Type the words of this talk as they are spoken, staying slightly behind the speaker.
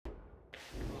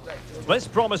This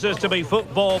promises to be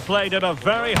football played at a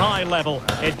very high level.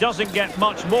 It doesn't get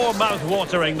much more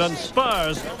mouth-watering than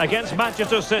Spurs against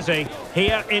Manchester City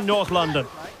here in North London.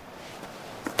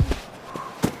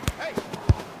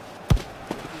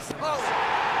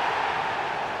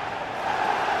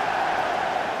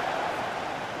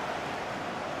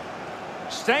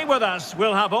 Stay with us,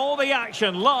 we'll have all the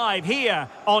action live here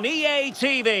on EA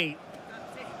TV.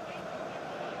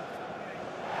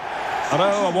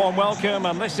 Hello, a warm welcome,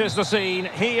 and this is the scene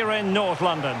here in North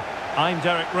London. I'm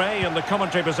Derek Ray in the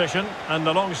commentary position, and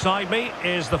alongside me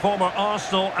is the former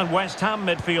Arsenal and West Ham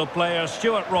midfield player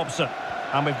Stuart Robson.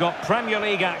 And we've got Premier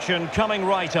League action coming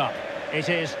right up. It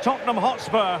is Tottenham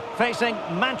Hotspur facing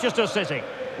Manchester City.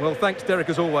 Well, thanks, Derek,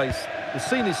 as always. The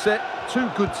scene is set, two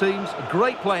good teams, a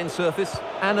great playing surface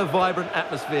and a vibrant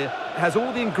atmosphere. It has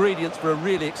all the ingredients for a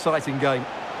really exciting game.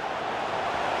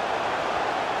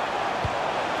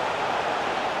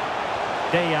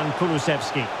 Dejan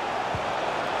Kulusevski.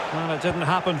 Well, it didn't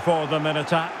happen for them in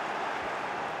attack.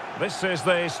 This is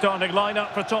the starting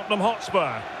lineup for Tottenham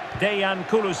Hotspur. Dejan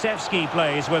Kulusevski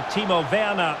plays with Timo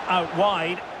Werner out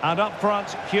wide. And up front,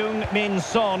 Heung-min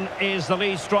Son is the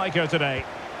lead striker today.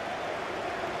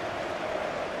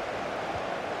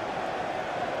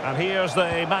 And here's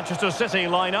the Manchester City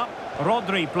lineup.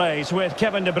 Rodri plays with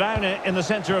Kevin De Bruyne in the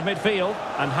centre of midfield.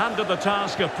 And handed the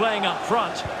task of playing up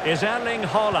front is Erling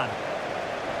Haaland.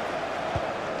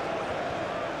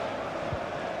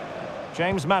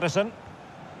 James Maddison.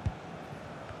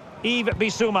 Yves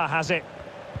Bissouma has it.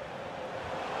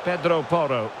 Pedro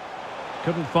Porro.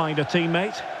 Couldn't find a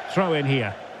teammate. Throw in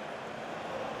here.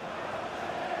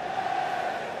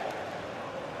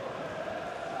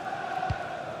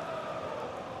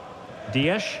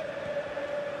 Dias.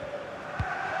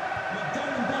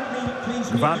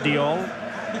 Gvardiol.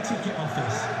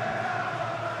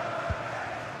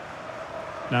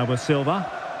 Now with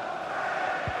Silva.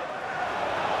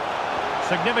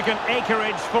 Significant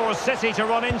acreage for City to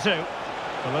run into.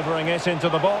 Delivering it into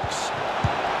the box.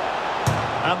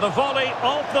 And the volley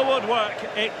off the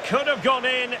woodwork. It could have gone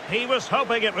in. He was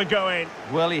hoping it would go in.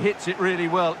 Well, he hits it really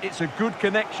well. It's a good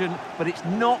connection, but it's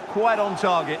not quite on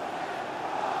target.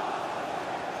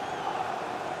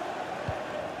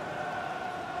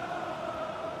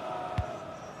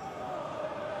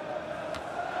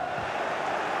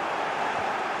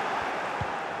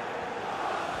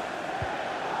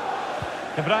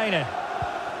 De Bruyne.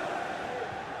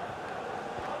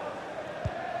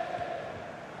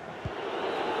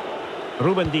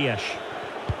 Ruben Dias.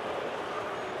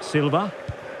 Silva.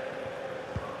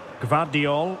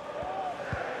 Gvardiol.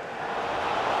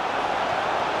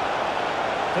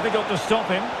 Difficult to stop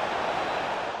him.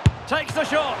 Takes the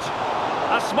shot.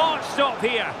 A smart stop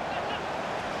here.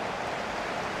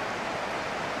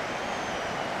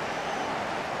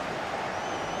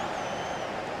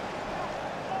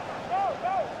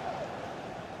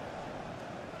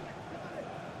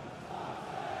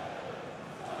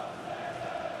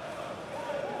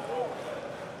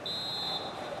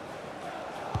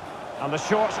 And the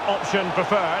short option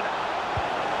preferred.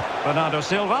 Bernardo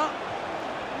Silva.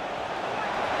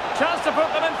 Chance to put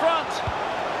them in front.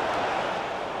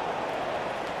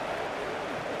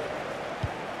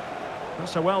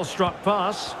 That's a well-struck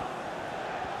pass.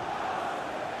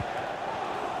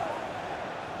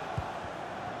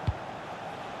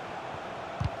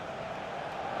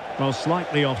 Well,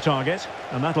 slightly off target,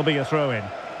 and that'll be a throw-in.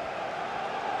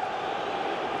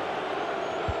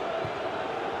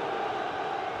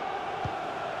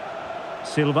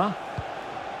 Silva.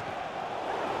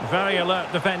 Very alert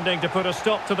defending to put a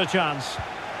stop to the chance.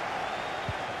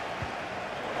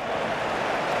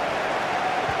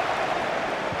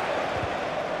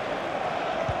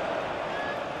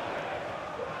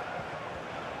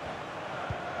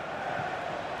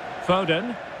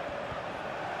 Foden.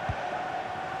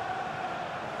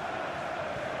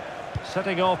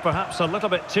 Setting off perhaps a little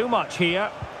bit too much here.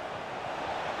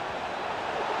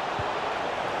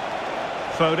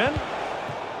 Foden.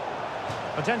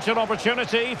 Potential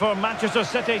opportunity for Manchester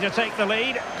City to take the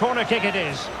lead. Corner kick it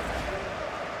is.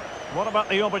 What about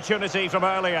the opportunity from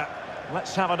earlier?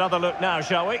 Let's have another look now,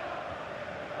 shall we?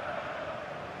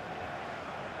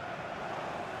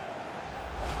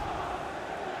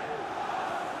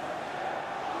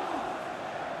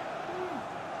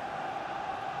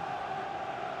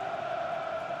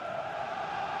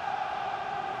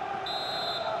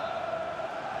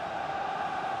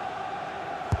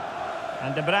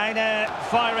 And De Bruyne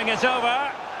firing it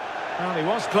over. Well, he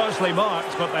was closely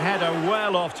marked, but the header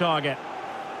well off target.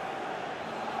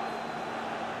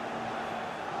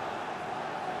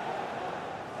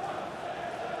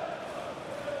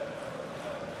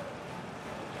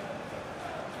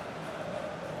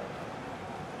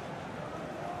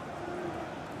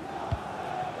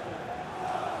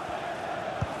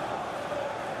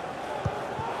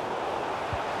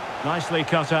 Nicely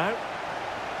cut out.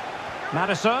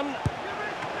 Maddison.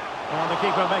 And the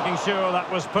keeper making sure that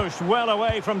was pushed well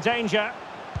away from danger.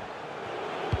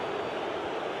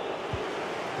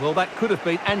 Well, that could have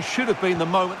been and should have been the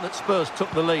moment that Spurs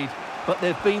took the lead. But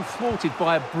they've been thwarted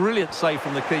by a brilliant save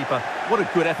from the keeper. What a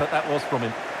good effort that was from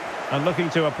him. And looking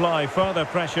to apply further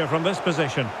pressure from this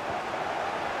position.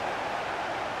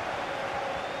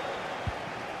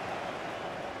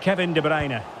 Kevin De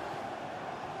Bruyne.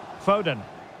 Foden.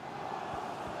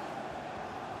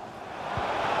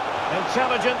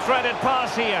 Intelligent threaded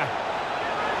pass here.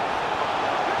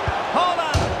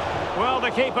 Haaland! Well, the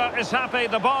keeper is happy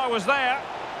the bar was there.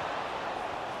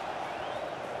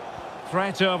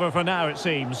 Threat over for now, it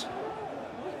seems.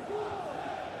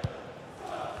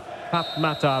 Pap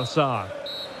Matar Sarr.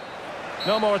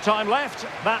 No more time left.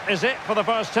 That is it for the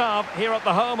first half here at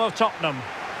the home of Tottenham.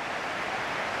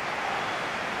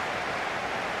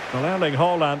 Well, Erling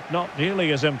Haaland not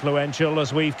nearly as influential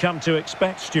as we've come to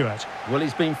expect, Stuart. Well,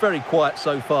 he's been very quiet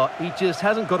so far. He just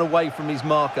hasn't got away from his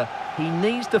marker. He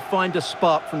needs to find a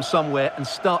spark from somewhere and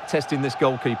start testing this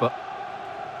goalkeeper.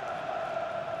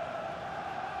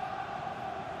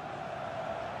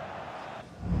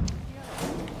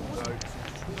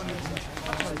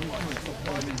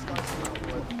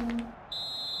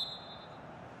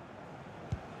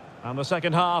 And the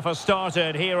second half has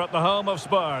started here at the home of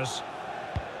Spurs.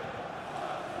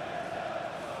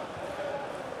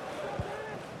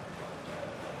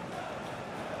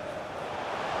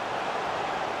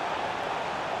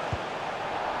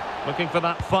 Looking for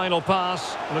that final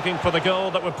pass, looking for the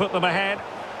goal that would put them ahead.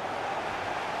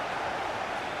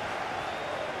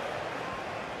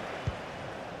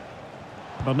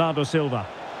 Bernardo Silva.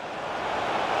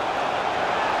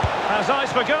 Has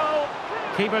eyes for goal.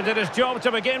 Keeper did his job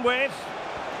to begin with.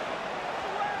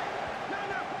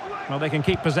 Well, they can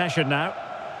keep possession now.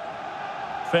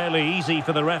 Fairly easy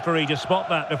for the referee to spot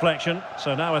that deflection.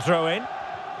 So now a throw in.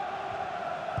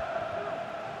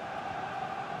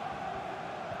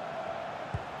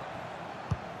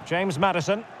 James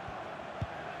Maddison.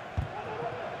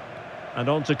 And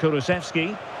on to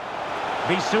Kulusevski.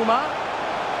 Bissouma.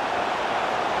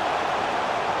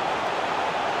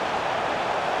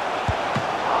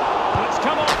 It's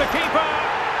come off the keeper.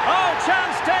 Oh,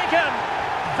 chance taken.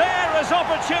 There is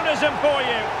opportunism for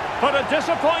you, but a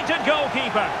disappointed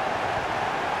goalkeeper.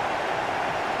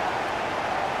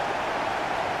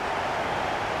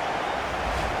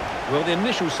 Well, the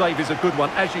initial save is a good one,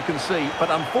 as you can see,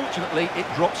 but unfortunately it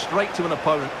dropped straight to an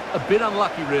opponent. A bit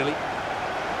unlucky, really.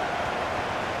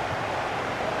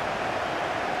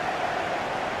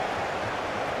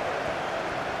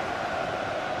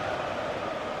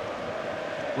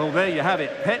 Well, there you have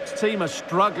it. Pep's team are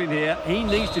struggling here. He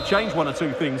needs to change one or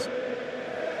two things.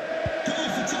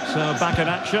 So back in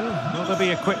action. Will there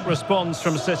be a quick response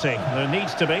from City? There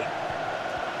needs to be.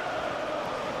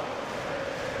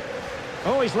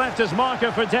 Oh, he's left his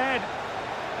marker for dead.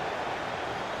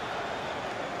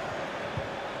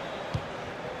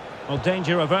 Well,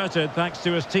 danger averted thanks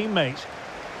to his teammate.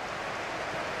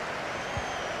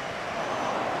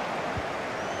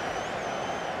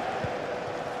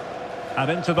 And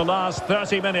into the last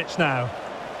 30 minutes now.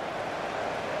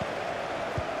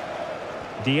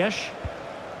 Diaz.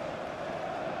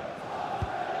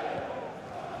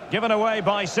 Given away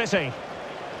by City.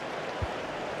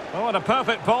 Oh, and a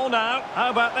perfect ball now. How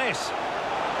about this?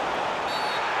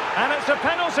 And it's a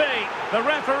penalty. The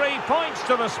referee points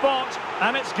to the spot,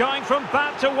 and it's going from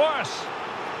bad to worse.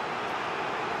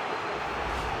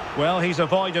 Well, he's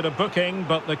avoided a booking,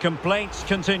 but the complaints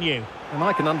continue. And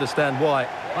I can understand why.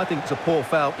 I think it's a poor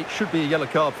foul. It should be a yellow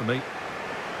card for me.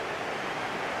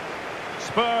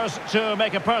 Spurs to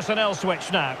make a personnel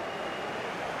switch now.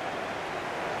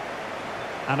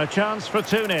 And a chance for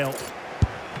 2-0.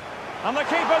 And the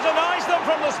keeper denies them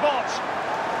from the spot.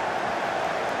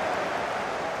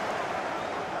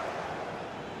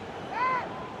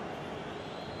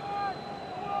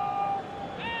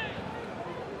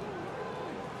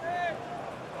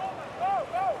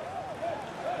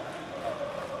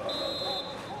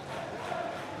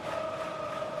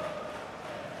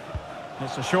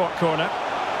 It's a short corner.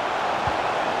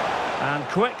 And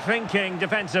quick thinking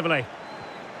defensively.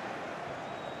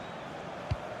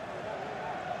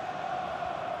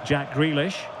 Jack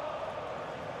Grealish.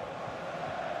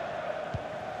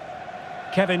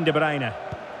 Kevin De Bruyne.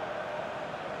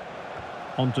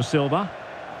 On to Silva.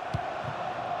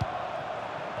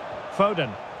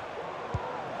 Foden.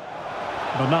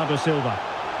 Bernardo Silva.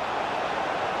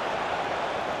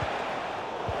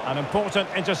 An important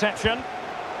interception.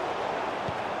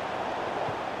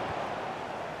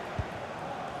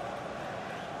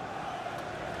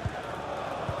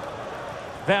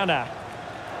 Werner.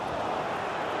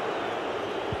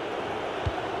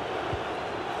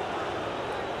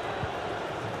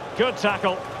 Good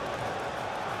tackle.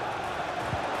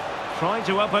 Trying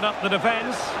to open up the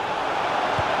defence.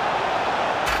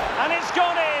 And it's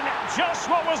gone in. Just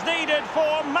what was needed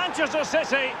for Manchester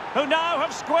City, who now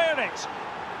have squared it.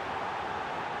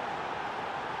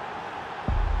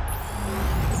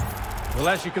 Well,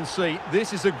 as you can see,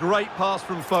 this is a great pass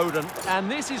from Foden, and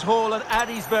this is Haaland at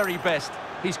his very best.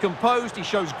 He's composed, he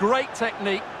shows great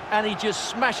technique, and he just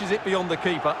smashes it beyond the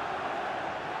keeper.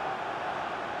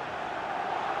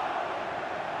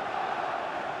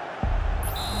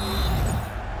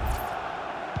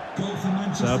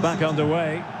 So back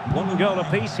underway. One goal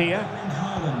apiece here.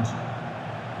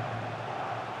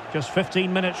 Just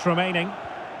 15 minutes remaining.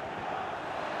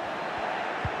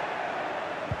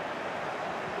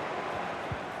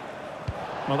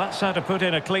 Well, that's how to put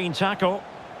in a clean tackle.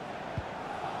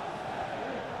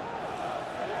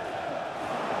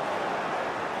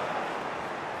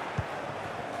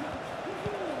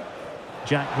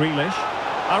 Jack Grealish.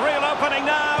 A real opening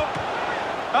now.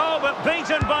 Oh, but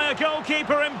beaten by a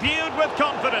goalkeeper imbued with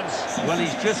confidence. Well,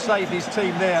 he's just saved his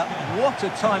team there. What a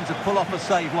time to pull off a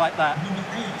save like that.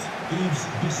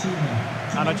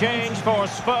 And a change for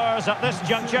Spurs at this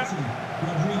juncture.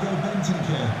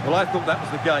 Well, I thought that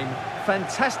was the game.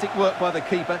 Fantastic work by the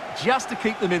keeper, just to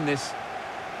keep them in this.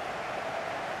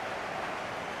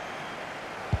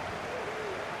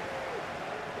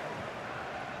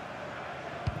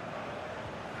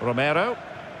 Romero.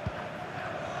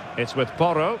 It's with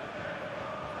Porro.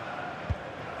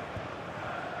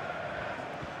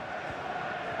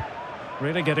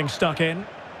 Really getting stuck in.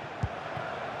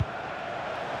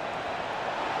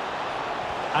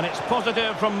 And it's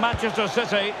positive from Manchester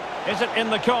City. Is it in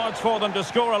the cards for them to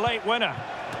score a late winner?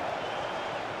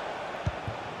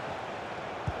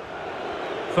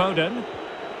 Foden.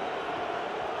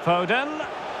 Foden.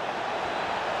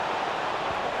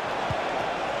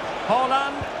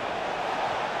 Haaland.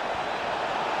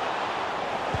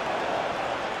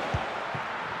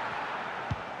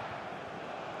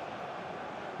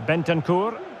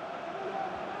 Bentancur.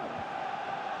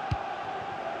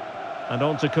 And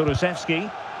on to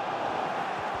Kulusevski.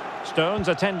 Stones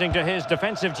attending to his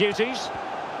defensive duties.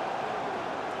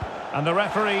 And the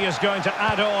referee is going to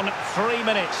add on 3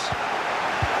 minutes.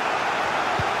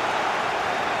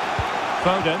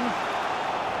 Foden.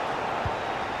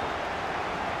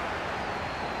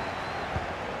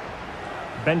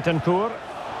 Bentancur.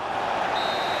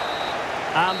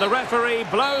 And the referee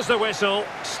blows the whistle.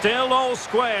 Still all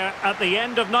square at the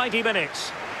end of 90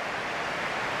 minutes.